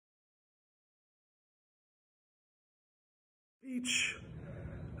Speech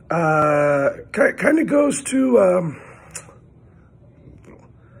kind of goes to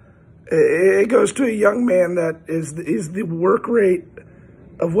it goes to a young man that is the work rate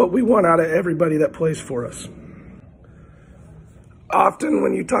of what we want out of everybody that plays for us. Often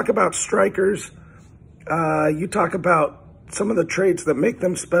when you talk about strikers, you talk about some of the traits that make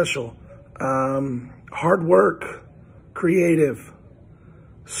them special. Hard work, creative,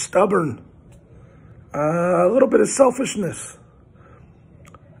 stubborn, a little bit of selfishness,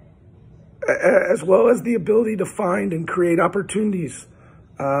 as well as the ability to find and create opportunities.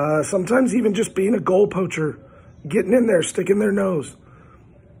 Sometimes even just being a goal poacher, getting in there, sticking their nose.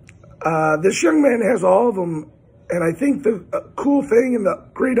 This young man has all of them, and I think the cool thing and the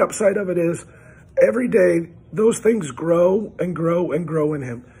great upside of it is every day those things grow and grow and grow in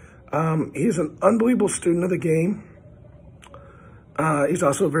him. He's an unbelievable student of the game. He's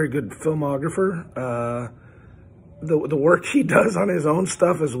also a very good filmographer. The work he does on his own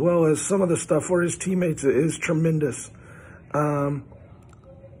stuff, as well as some of the stuff for his teammates, is tremendous.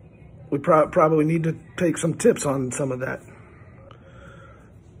 We probably need to take some tips on some of that.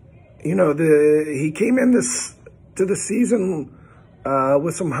 You know, he came in to the season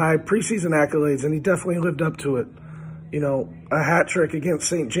with some high preseason accolades, and he definitely lived up to it. You know, a hat trick against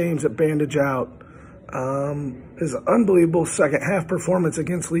St. James at Bandage Out. His unbelievable second half performance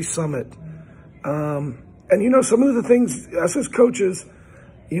against Lee Summit. And, you know, some of the things, us as coaches,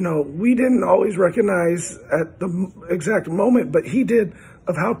 you know, we didn't always recognize at the exact moment, but he did,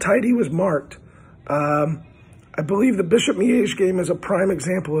 of how tight he was marked. I believe the Bishop Miege game is a prime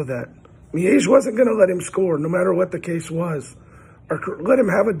example of that. Miege wasn't going to let him score, no matter what the case was, or let him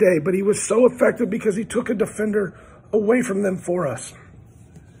have a day, but he was so effective because he took a defender away from them for us.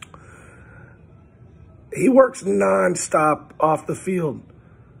 He works nonstop off the field,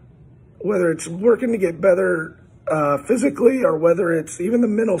 whether it's working to get better physically or whether it's even the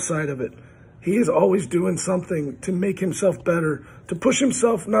mental side of it. He is always doing something to make himself better, to push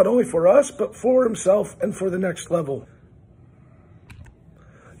himself not only for us, but for himself and for the next level.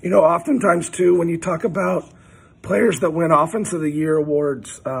 You know, oftentimes too, when you talk about players that win Offense of the Year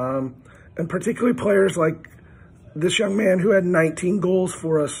awards, and particularly players like this young man who had 19 goals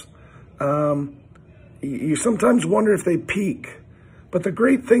for us, you sometimes wonder if they peak. But the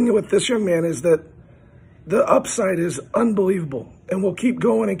great thing with this young man is that the upside is unbelievable, and we'll keep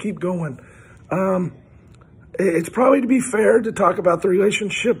going and keep going. It's probably, to be fair, to talk about the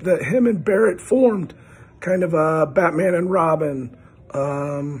relationship that him and Barrett formed, kind of a Batman and Robin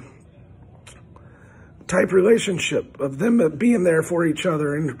type relationship of them being there for each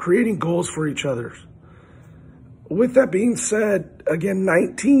other and creating goals for each other. With that being said, again,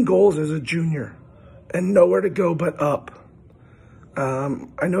 19 goals as a junior and nowhere to go but up.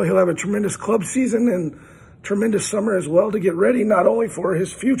 I know he'll have a tremendous club season and tremendous summer as well to get ready, not only for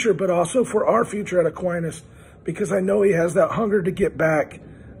his future, but also for our future at Aquinas, because I know he has that hunger to get back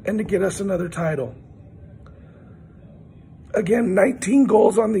and to get us another title. Again, 19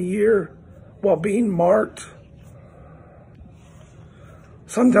 goals on the year while being marked.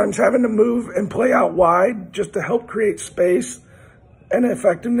 Sometimes having to move and play out wide just to help create space and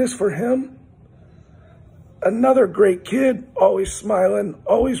effectiveness for him. Another great kid, always smiling,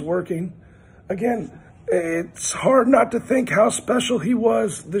 always working. Again, it's hard not to think how special he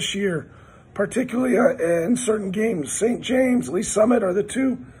was this year, particularly in certain games. St. James, Lee Summit are the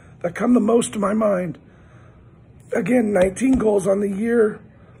two that come the most to my mind. Again, 19 goals on the year.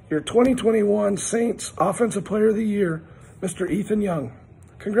 Your 2021 Saints Offensive Player of the Year, Mr. Ethan Young.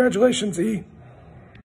 Congratulations, E.